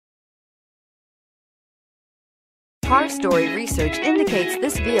Car Story research indicates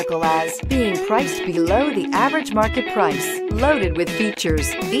this vehicle as being priced below the average market price, loaded with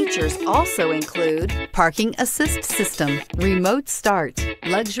features. Features also include parking assist system, remote start,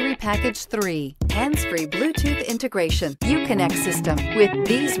 luxury package 3, hands-free Bluetooth integration, Uconnect system. With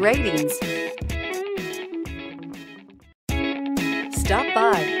these ratings, stop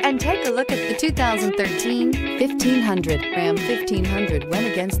by and take a look at the 2013 1500. Ram 1500 went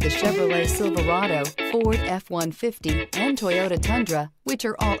against the Chevrolet Silverado, Ford F-150, and Toyota Tundra, which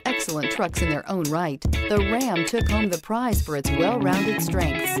are all excellent trucks in their own right. The Ram took home the prize for its well-rounded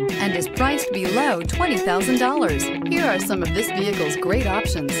strengths and is priced below $20,000. Here are some of this vehicle's great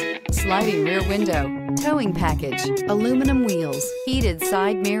options: sliding rear window, towing package, aluminum wheels, heated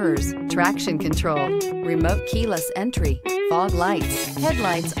side mirrors, traction control, remote keyless entry, fog lights,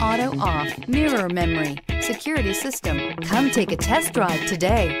 headlights auto off, mirror memory, security system. Come take a test drive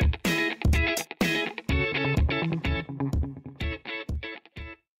today.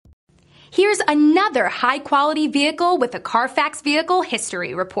 Here's another high-quality vehicle with a CARFAX Vehicle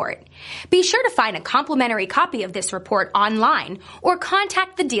History Report. Be sure to find a complimentary copy of this report online or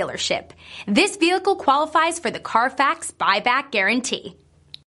contact the dealership. This vehicle qualifies for the CARFAX Buyback Guarantee.